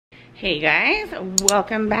Hey guys,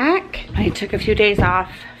 welcome back. I took a few days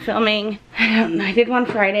off filming. I did one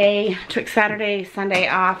Friday, took Saturday, Sunday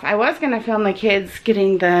off. I was gonna film the kids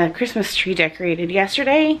getting the Christmas tree decorated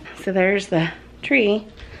yesterday. So there's the tree.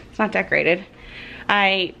 It's not decorated.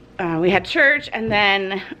 We had church and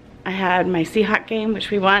then I had my Seahawk game, which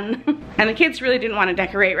we won. And the kids really didn't want to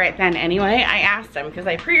decorate right then anyway. I asked them because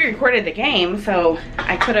I pre-recorded the game, so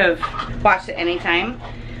I could have watched it anytime.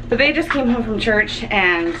 But they just came home from church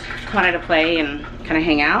and wanted to play and kind of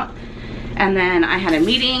hang out. And then I had a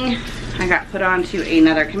meeting. I got put onto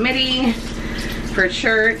another committee for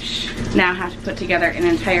church. Now I have to put together an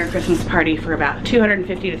entire Christmas party for about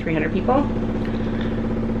 250 to 300 people.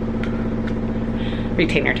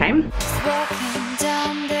 Retainer time. Walking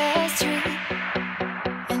down the street,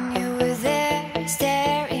 and you were there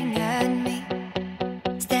staring at me,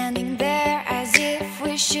 standing there as if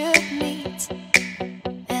we should meet.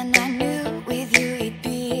 And I knew with you it'd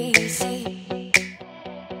be easy.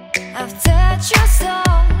 I've touched your soul,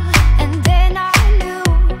 and then I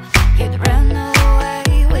knew you'd run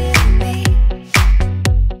away with me.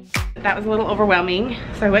 That was a little overwhelming,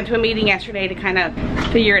 so I went to a meeting yesterday to kind of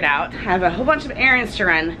figure it out. I have a whole bunch of errands to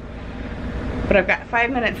run, but I've got 5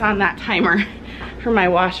 minutes on that timer for my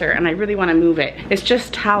washer and I really want to move it. It's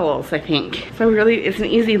just towels, I think. So really, it's an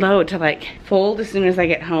easy load to like fold as soon as I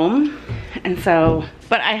get home. And so,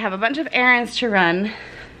 but I have a bunch of errands to run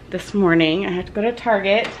this morning. I have to go to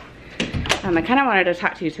Target. I kind of wanted to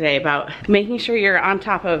talk to you today about making sure you're on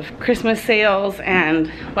top of Christmas sales and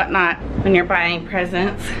whatnot when you're buying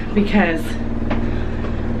presents, because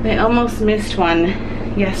I almost missed one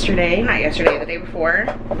yesterday, not yesterday, the day before.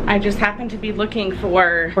 I just happened to be looking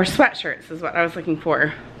for sweatshirts is what I was looking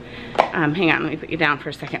for. Hang on, let me put you down for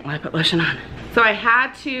a second while I put lotion on. So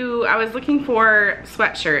I was looking for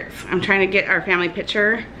sweatshirts. I'm trying to get our family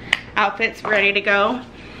picture outfits ready to go.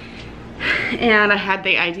 And I had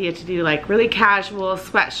the idea to do like really casual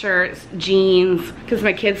sweatshirts, jeans, because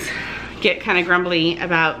my kids get kind of grumbly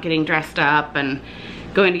about getting dressed up and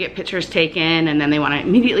going to get pictures taken, and then they want to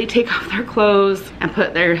immediately take off their clothes and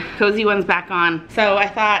put their cozy ones back on. So I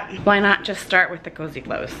thought, why not just start with the cozy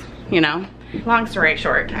clothes, you know? Long story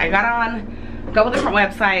short, I got on a couple different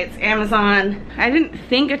websites, Amazon. I didn't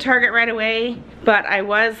think of Target right away, but I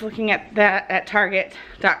was looking at that at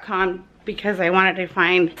target.com because I wanted to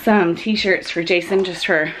find some t-shirts for Jason just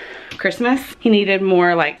for Christmas. He needed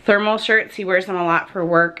more like thermal shirts. He wears them a lot for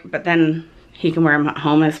work, but then he can wear them at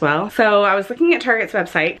home as well. So I was looking at Target's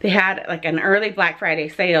website. They had like an early Black Friday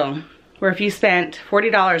sale where if you spent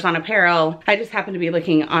 $40 on apparel, I just happened to be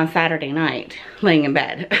looking on Saturday night, laying in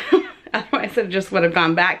bed. Otherwise I just would have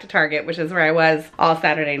gone back to Target, which is where I was all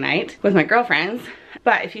Saturday night with my girlfriends.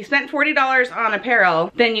 But if you spent $40 on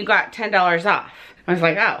apparel, then you got $10 off. I was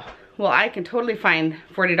like, oh, well, I can totally find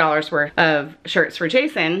 $40 worth of shirts for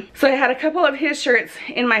Jason. So I had a couple of his shirts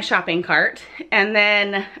in my shopping cart, and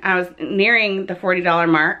then I was nearing the $40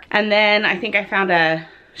 mark. And then I think I found a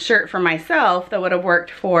shirt for myself that would have worked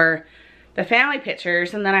for the family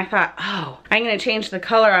pictures. And then I thought, oh, I'm gonna change the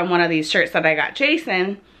color on one of these shirts that I got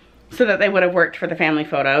Jason so that they would have worked for the family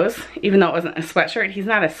photos, even though it wasn't a sweatshirt. He's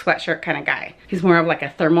not a sweatshirt kind of guy. He's more of like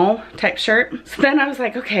a thermal type shirt. So then I was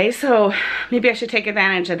like, okay, so maybe I should take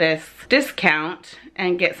advantage of this discount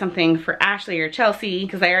and get something for Ashley or Chelsea,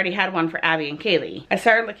 because I already had one for Abby and Kaylee. I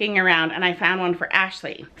started looking around and I found one for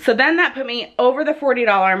Ashley. So then that put me over the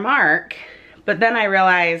 $40 mark, but then I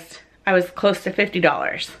realized I was close to $50.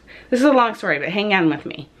 This is a long story, but hang on with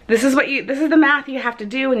me. This is the math you have to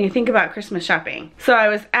do when you think about Christmas shopping. So I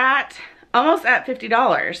was almost at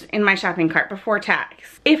 $50 in my shopping cart before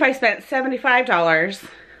tax. If I spent $75,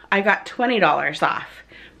 I got $20 off,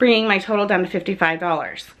 bringing my total down to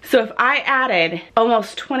 $55. So if I added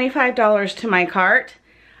almost $25 to my cart,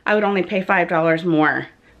 I would only pay $5 more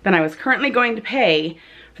than I was currently going to pay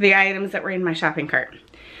for the items that were in my shopping cart.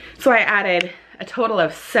 So I added a total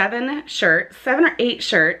of 7 or 8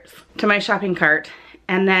 shirts to my shopping cart.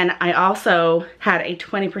 And then I also had a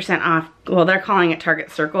 20% off, well, they're calling it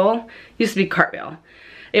Target Circle. Used to be Cartwheel.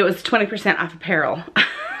 It was 20% off apparel.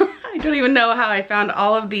 I don't even know how I found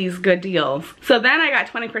all of these good deals. So then I got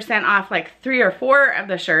 20% off like 3 or 4 of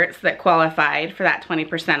the shirts that qualified for that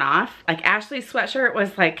 20% off. Like Ashley's sweatshirt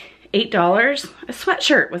was like $8. A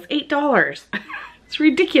sweatshirt was $8. It's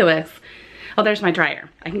ridiculous. Oh, there's my dryer.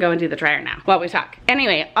 I can go and do the dryer now while we talk.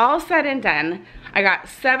 Anyway, all said and done, I got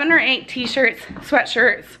 7 or 8 t-shirts,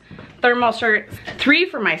 sweatshirts, thermal shirts, 3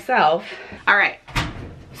 for myself. All right,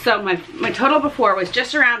 so my total before was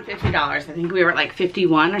just around $50. I think we were at like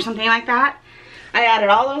 51 or something like that. I added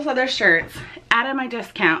all those other shirts, added my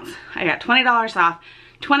discounts. I got $20 off,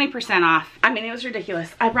 20% off. I mean, it was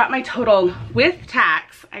ridiculous. I brought my total with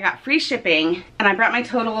tax. I got free shipping and I brought my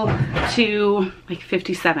total to like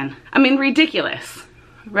 57. I mean, ridiculous,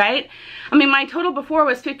 right? I mean, my total before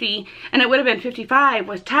was 50 and it would have been 55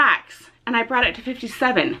 with tax. And I brought it to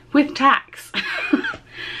 57 with tax.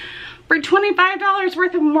 For $25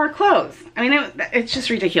 worth of more clothes. I mean, it's just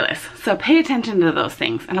ridiculous. So pay attention to those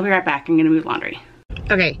things. And I'll be right back. I'm gonna move laundry.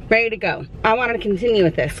 Okay, ready to go. I wanted to continue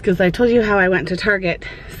with this because I told you how I went to Target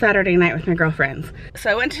Saturday night with my girlfriends. So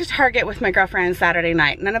I went to Target with my girlfriends Saturday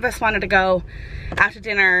night. None of us wanted to go out to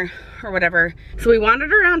dinner or whatever. So we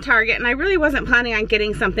wandered around Target and I really wasn't planning on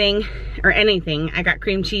getting something or anything. I got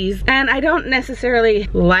cream cheese and I don't necessarily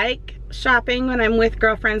like shopping when I'm with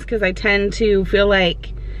girlfriends because I tend to feel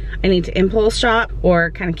like I need to impulse shop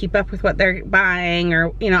or kind of keep up with what they're buying,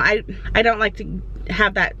 or, you know, I don't like to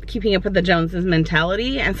have that keeping up with the Joneses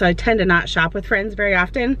mentality, and so I tend to not shop with friends very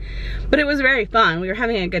often. But it was very fun. We were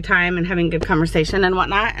having a good time and having good conversation and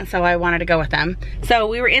whatnot, and so I wanted to go with them. So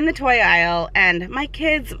we were in the toy aisle and my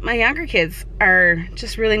kids, my younger kids, are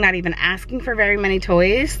just really not even asking for very many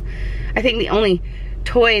toys. I think the only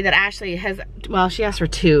toy that Ashley has, well, she asked for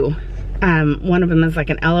two. One of them is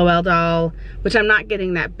like an LOL doll, which I'm not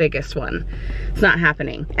getting that biggest one. It's not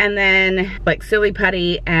happening. And then like Silly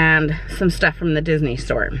Putty and some stuff from the Disney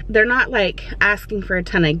store. They're not like asking for a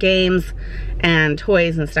ton of games and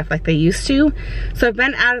toys and stuff like they used to. So I've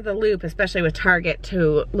been out of the loop, especially with Target,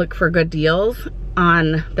 to look for good deals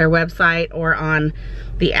on their website or on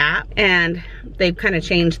the app. And they've kind of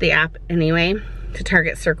changed the app anyway to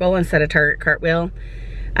Target Circle instead of Target Cartwheel.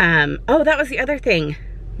 Oh, that was the other thing.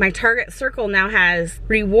 My Target Circle now has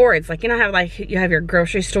rewards. Like, you know how like you have your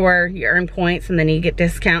grocery store, you earn points and then you get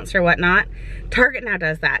discounts or whatnot? Target now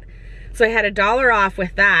does that. So I had $1 off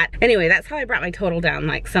with that. Anyway, that's how I brought my total down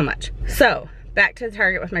like so much. So back to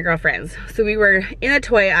Target with my girlfriends. So we were in a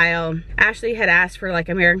toy aisle. Ashley had asked for like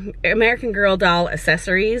American Girl doll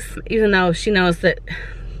accessories, even though she knows that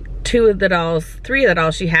three of the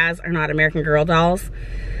dolls she has are not American Girl dolls.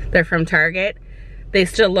 They're from Target. They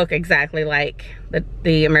still look exactly like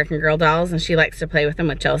the American Girl dolls, and she likes to play with them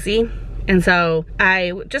with Chelsea. And so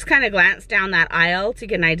I just kind of glanced down that aisle to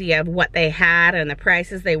get an idea of what they had and the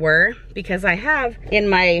prices they were, because I have in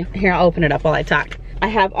my, here, I'll open it up while I talk. I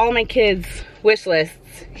have all my kids' wish lists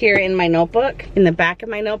here in my notebook, in the back of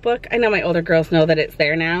my notebook. I know my older girls know that it's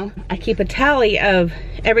there now. I keep a tally of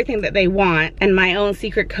everything that they want and my own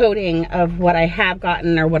secret coding of what I have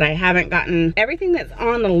gotten or what I haven't gotten. Everything that's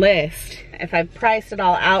on the list, if I've priced it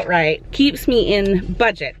all outright, keeps me in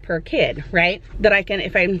budget per kid, right? That I can,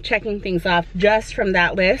 if I'm checking things off just from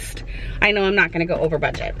that list, I know I'm not gonna go over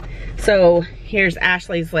budget. So here's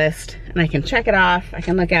Ashley's list and I can check it off, I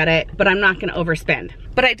can look at it, but I'm not gonna overspend.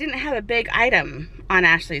 But I didn't have a big item on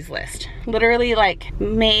Ashley's list. Literally like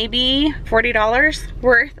maybe $40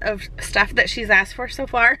 worth of stuff that she's asked for so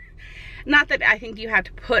far. Not that I think you have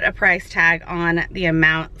to put a price tag on the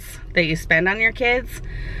amounts that you spend on your kids,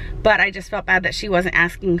 but I just felt bad that she wasn't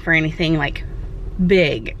asking for anything like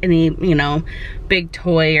big, any, you know, big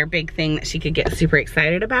toy or big thing that she could get super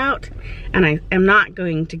excited about. And I am not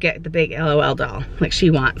going to get the big LOL doll like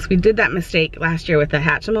she wants. We did that mistake last year with the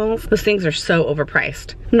Hatchimals. Those things are so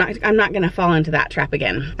overpriced. I'm not gonna fall into that trap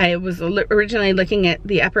again. I was originally looking at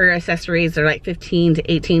the upper accessories. They're like $15 to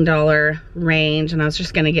 $18 range, and I was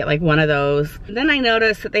just gonna get like one of those. Then I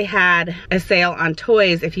noticed that they had a sale on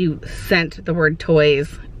toys if you sent the word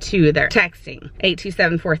toys to their texting.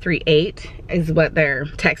 827438 is what their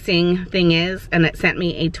texting thing is, and it sent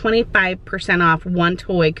me a 25% off one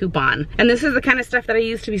toy coupon. And this is the kind of stuff that I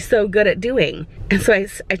used to be so good at doing. And so I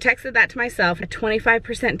texted that to myself, a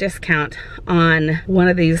 25% discount on one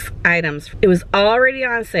of these items. It was already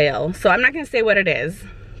on sale, so I'm not gonna say what it is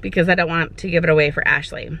because I don't want to give it away for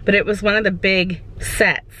Ashley. But it was one of the big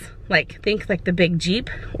sets. Like, think like the big Jeep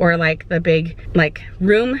or like the big like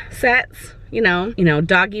room sets. You know,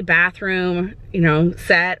 doggy bathroom, you know,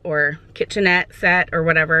 set or kitchenette set or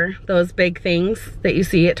whatever. Those big things that you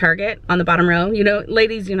see at Target on the bottom row. You know,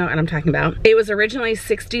 ladies, you know what I'm talking about. It was originally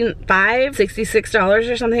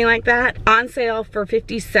 $66 or something like that. On sale for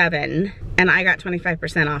 $57, and I got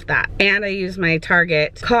 25% off that. And I used my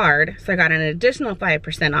Target card, so I got an additional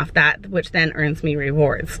 5% off that, which then earns me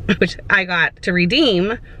rewards, which I got to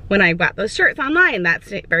redeem when I bought those shirts online that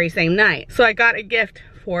very same night. So I got a gift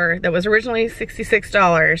for, that was originally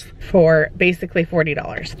 $66 for basically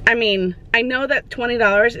 $40. I mean, I know that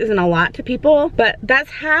 $20 isn't a lot to people, but that's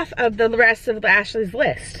half of the rest of Ashley's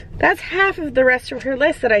list. That's half of the rest of her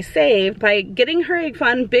list that I saved by getting her a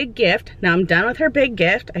fun big gift. Now I'm done with her big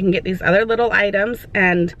gift. I can get these other little items,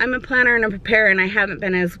 and I'm a planner and a preparer, and I haven't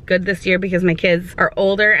been as good this year because my kids are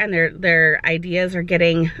older and their ideas are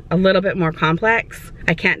getting a little bit more complex.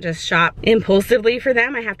 I can't just shop impulsively for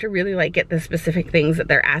them. I have to really like get the specific things that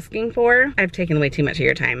they're asking for. I've taken way too much of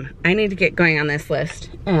your time. I need to get going on this list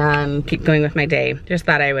and keep going with my day. Just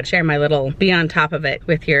thought I would share my little, be on top of it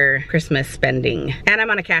with your Christmas spending. And I'm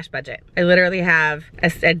on a cash budget. I literally have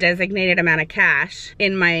a designated amount of cash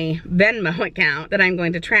in my Venmo account that I'm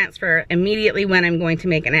going to transfer immediately when I'm going to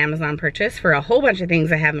make an Amazon purchase for a whole bunch of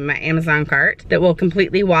things I have in my Amazon cart that will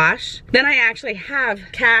completely wash. Then I actually have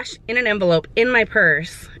cash in an envelope in my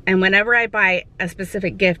purse, and whenever I buy a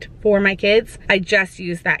specific gift for my kids, I just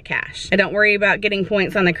use that cash. I don't worry about getting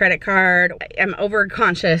points on the credit card. I'm over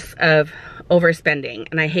conscious of overspending,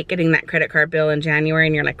 and I hate getting that credit card bill in January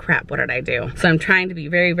and you're like, crap, what did I do? So I'm trying to be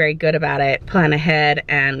very, very good about it, plan ahead,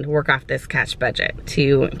 and work off this cash budget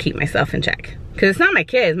to keep myself in check. Because it's not my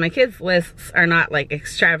kids. My kids' lists are not like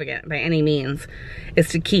extravagant by any means.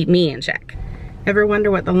 It's to keep me in check. Ever wonder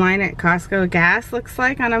what the line at Costco gas looks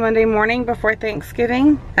like on a Monday morning before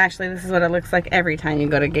Thanksgiving? Actually, this is what it looks like every time you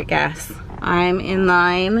go to get gas. I'm in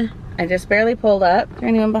line. I just barely pulled up. Is there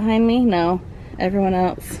anyone behind me? No. Everyone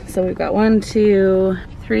else. So we've got 1, 2,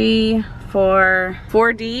 3,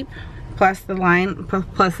 4 deep, plus the line,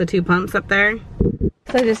 plus the 2 pumps up there.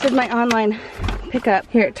 So I just did my online pickup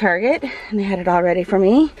here at Target, and they had it all ready for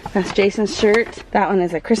me. That's Jason's shirt. That one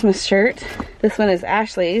is a Christmas shirt. This one is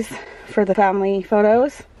Ashley's for the family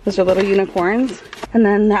photos. Those are little unicorns. And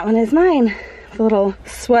then that one is mine. It's a little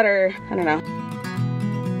sweater, I don't know.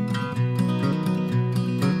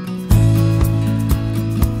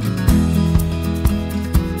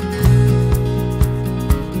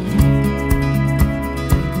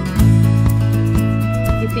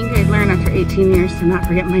 You'd think I'd learn after 18 years to not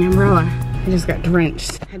forget my umbrella. I just got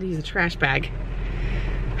drenched. I had to use a trash bag.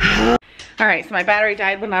 All right, so my battery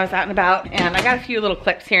died when I was out and about, and I got a few little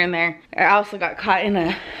clips here and there. I also got caught in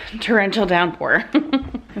a torrential downpour.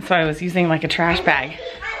 So I was using like a trash bag.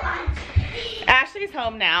 Ashley's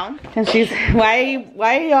home now, and she's, why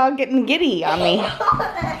are y'all getting giddy on me?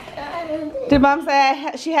 Did Mom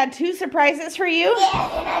say she had 2 surprises for you? Yes,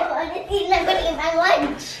 and I want to eat my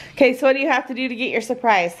lunch. Okay, so what do you have to do to get your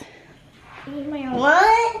surprise? Eat my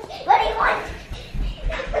lunch? What do you want?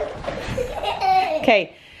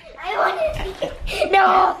 Okay. I want to eat.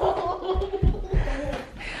 No.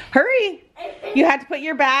 Hurry. You have to put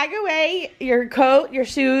your bag away, your coat, your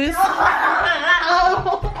shoes.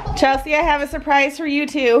 Chelsea, I have a surprise for you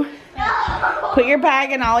too. Put your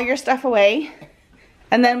bag and all your stuff away.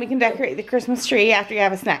 And then we can decorate the Christmas tree after you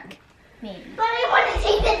have a snack. Maybe. But I want to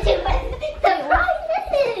take the 2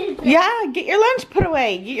 surprises. Yeah, get your lunch put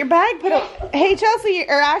away. Get your bag put away. Hey, Chelsea,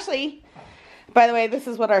 or Ashley. By the way, this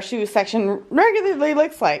is what our shoe section regularly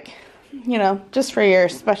looks like. You know, just for your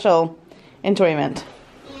special enjoyment.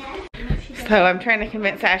 Yeah. So I'm trying to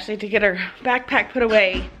convince Ashley to get her backpack put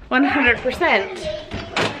away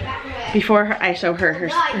 100% before I show her her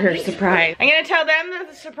surprise. I'm gonna tell them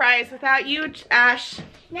the surprise without you, Ash.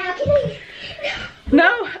 Now can I?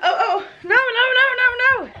 No, oh, no.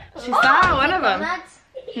 She saw one of them.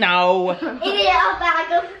 No. Is it a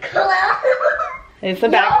bag of clothes? It's a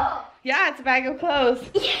bag. No. Yeah, it's a bag of clothes.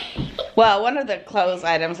 Well, one of the clothes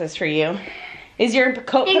items is for you. Is your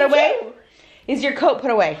coat put away? Is your coat put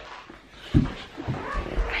away?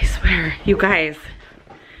 I swear, you guys,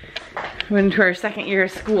 we're into her 2nd year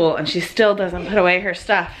of school and she still doesn't put away her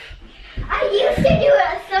stuff. I used to do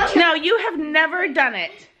it so. No, you have never done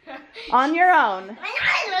it on your own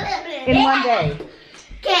in one day.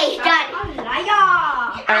 Okay, done. All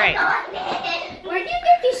right. Where'd you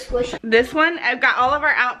get these squishies? This one, I've got all of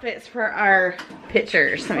our outfits for our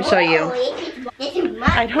pictures. Let me show you.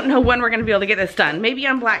 I don't know when we're gonna be able to get this done. Maybe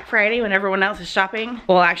on Black Friday when everyone else is shopping,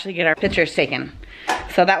 we'll actually get our pictures taken.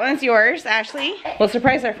 So that one's yours, Ashley. We'll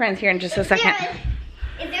surprise our friends here in just a second.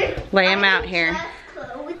 Lay them out here.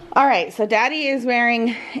 All right, so Daddy is wearing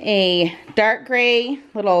a dark gray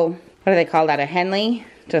little, what do they call that, a Henley?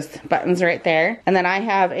 Just buttons right there. And then I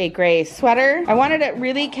have a gray sweater. I wanted it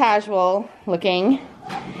really casual looking.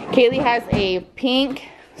 Kaylee has a pink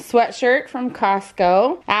sweatshirt from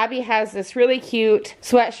Costco. Abby has this really cute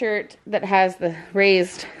sweatshirt that has the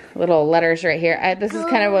raised little letters right here. This is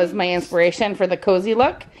kind of was my inspiration for the cozy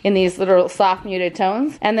look in these little soft muted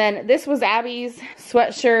tones. And then this was Abby's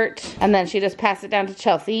sweatshirt, and then she just passed it down to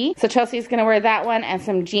Chelsea. So Chelsea's gonna wear that one and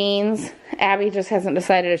some jeans. Abby just hasn't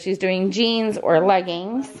decided if she's doing jeans or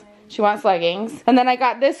leggings. She wants leggings. And then I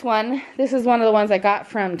got this one. This is one of the ones I got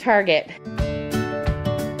from Target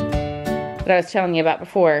that I was telling you about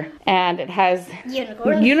before. And it has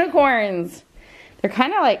unicorns. They're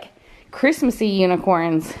kind of like Christmassy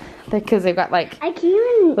unicorns because they've got like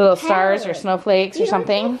little stars or snowflakes or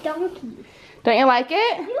something. Like donkeys. Don't you like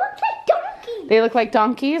it? They look like donkeys. They look like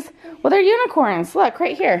donkeys? Well, they're unicorns. Look,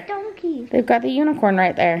 right here. Donkeys. They've got the unicorn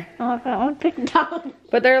right there. Oh, I want to pick donkey.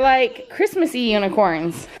 But they're like Christmassy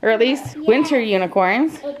unicorns, or at least winter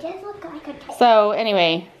unicorns. It does look like a type. So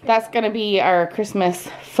anyway, that's going to be our Christmas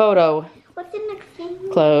photo What's the next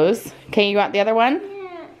thing? clothes. Okay, you want the other one?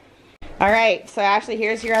 Yeah. All right, so Ashley,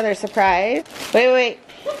 here's your other surprise. Wait.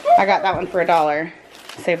 I got that one for $1.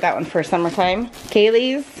 Save that one for summertime.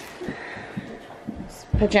 Kaylee's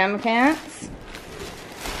pajama pants.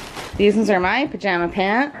 These ones are my pajama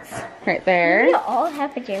pants, right there. We all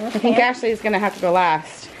have pajama pants. I think Ashley's gonna have to go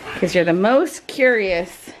last because you're the most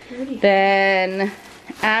curious. Then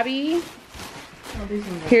Abby,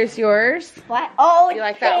 here's yours. What? Oh, You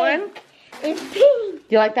like that one? It's pink.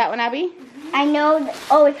 You like that one, Abby? I know.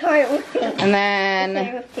 Oh, it's hard with pink. And It's then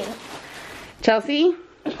hard with pink. Chelsea,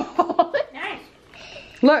 Nice.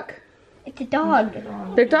 look, It's a dog.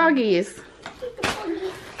 they're doggies.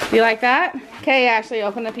 Do you like that? Okay, Ashley,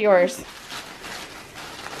 open up yours.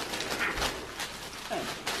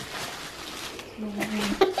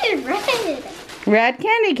 It's red. Red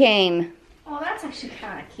candy cane. Oh, that's actually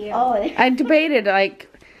kind of cute. Oh, I debated, like,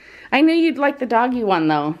 I knew you'd like the doggy one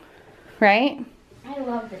though, right? I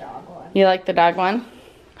love the dog one. You like the dog one?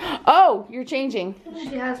 Oh, you're changing.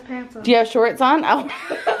 She has pants on. Do you have shorts on? Oh.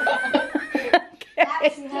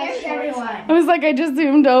 That's Okay. everyone. I was like, I just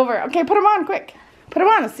zoomed over. Okay, put them on quick. Put them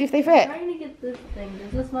on. Let's see if they fit. I'm trying to get this thing.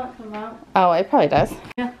 Does this not come out? Oh, it probably does.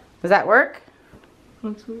 Yeah. Does that work?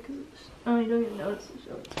 Looks weird because oh, you don't even know it's the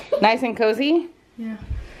shorts. Nice and cozy? Yeah.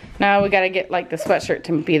 Now we gotta get like the sweatshirt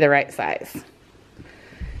to be the right size.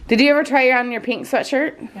 Did you ever try on your pink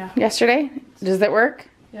sweatshirt yesterday? Does it work?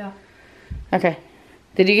 Yeah. Okay.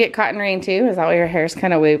 Did you get cotton rain too? Is that why your hair's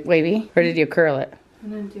kind of wavy? Or did you curl it? I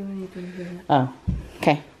didn't do anything to it. Oh,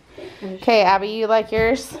 okay. Okay, Abby, you like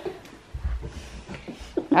yours?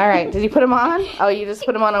 All right, did you put them on? Oh, you just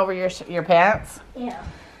put them on over your pants? yeah.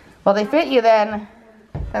 Well, they fit you then.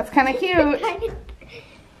 That's kind of cute.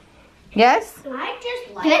 Yes? I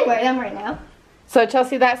just like. Can I wear them right now? So,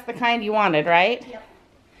 Chelsea, that's the kind you wanted, right? Yep.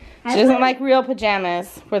 She doesn't like real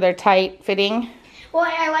pajamas where they're tight fitting. Well,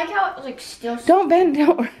 I like how it's like still. Don't bend,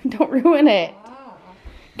 don't ruin it.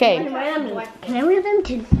 Okay. Can I wear them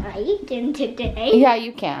tonight and today? Yeah,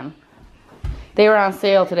 you can. They were on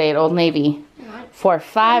sale today at Old Navy for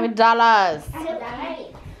 $5.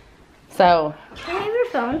 So, Can I have your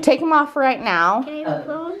phone? take them off right now. Can I have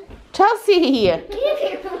your phone? Chelsea! Can I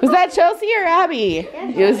have your phone? Was that Chelsea or Abby?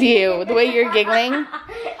 It was you. The way you're giggling.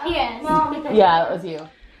 Yes. Yeah, it was you.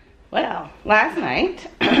 Well, last night,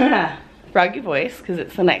 froggy voice, because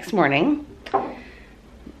it's the next morning.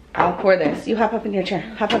 I'll pour this. You hop up in your chair.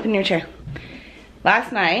 Hop up in your chair.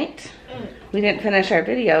 Last night, we didn't finish our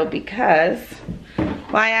video because...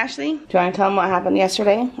 Why, Ashley? Do you want to tell them what happened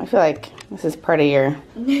yesterday? I feel like this is part of your...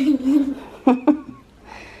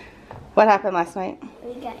 What happened last night?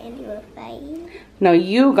 We got into a fight. No,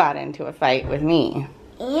 you got into a fight with me.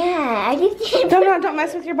 Yeah, I just didn't. Don't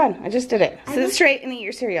mess with your bun. I just did it. Sit straight and eat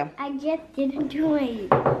your cereal. I just didn't do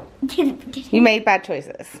it. You made bad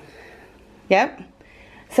choices. Yep.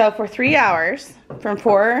 So for 3 hours, from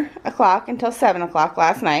 4 o'clock until 7 o'clock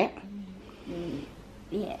last night,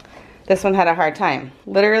 Yeah. this one had a hard time.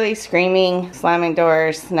 Literally screaming, slamming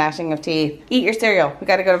doors, gnashing of teeth. Eat your cereal. We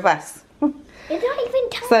gotta go to bus. It's not even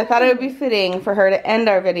time. So I thought it would be fitting for her to end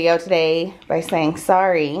our video today by saying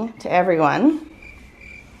sorry to everyone.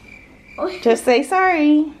 Just say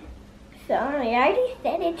sorry. Sorry, I already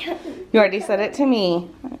said it. You already said it to me.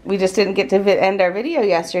 We just didn't get to end our video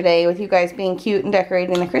yesterday with you guys being cute and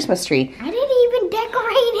decorating the Christmas tree. I didn't even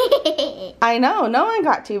decorate it. I know, no one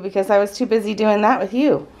got to because I was too busy doing that with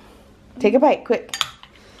you. Take a bite, quick.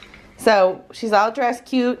 So, she's all dressed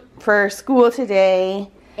cute for school today.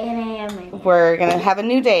 And I am. We're gonna have a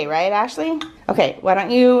new day, right, Ashley? Okay, why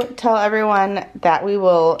don't you tell everyone that we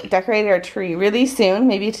will decorate our tree really soon,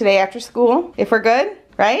 maybe today after school, if we're good,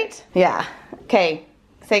 right? Yeah. Okay,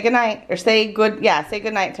 say goodnight, or say good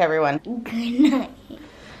night to everyone. Good night.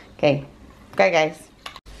 Okay, bye guys.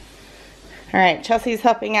 Alright, Chelsea's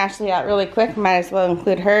helping Ashley out really quick. Might as well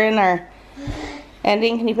include her in our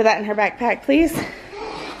ending. Can you put that in her backpack, please?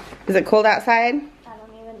 Is it cold outside? I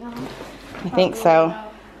don't even know. I think so.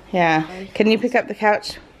 Yeah. Can you pick up the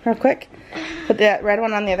couch real quick? Put that red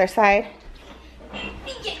one on the other side.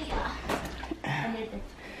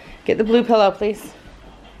 Get the blue pillow, please.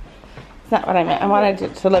 It's not what I meant. I wanted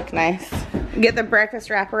it to look nice. Get the breakfast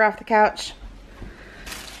wrapper off the couch.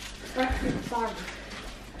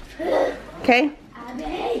 Okay?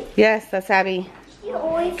 Abby. Yes, that's Abby. You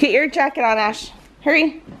always. Get your jacket on, Ash.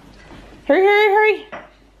 Hurry. Hurry, hurry, hurry.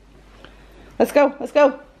 Let's go, let's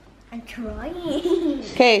go. I'm trying.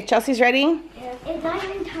 Okay, Chelsea's ready? It's not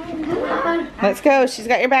even time. Let's go. She's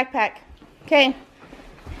got your backpack. Okay.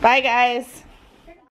 Bye, guys.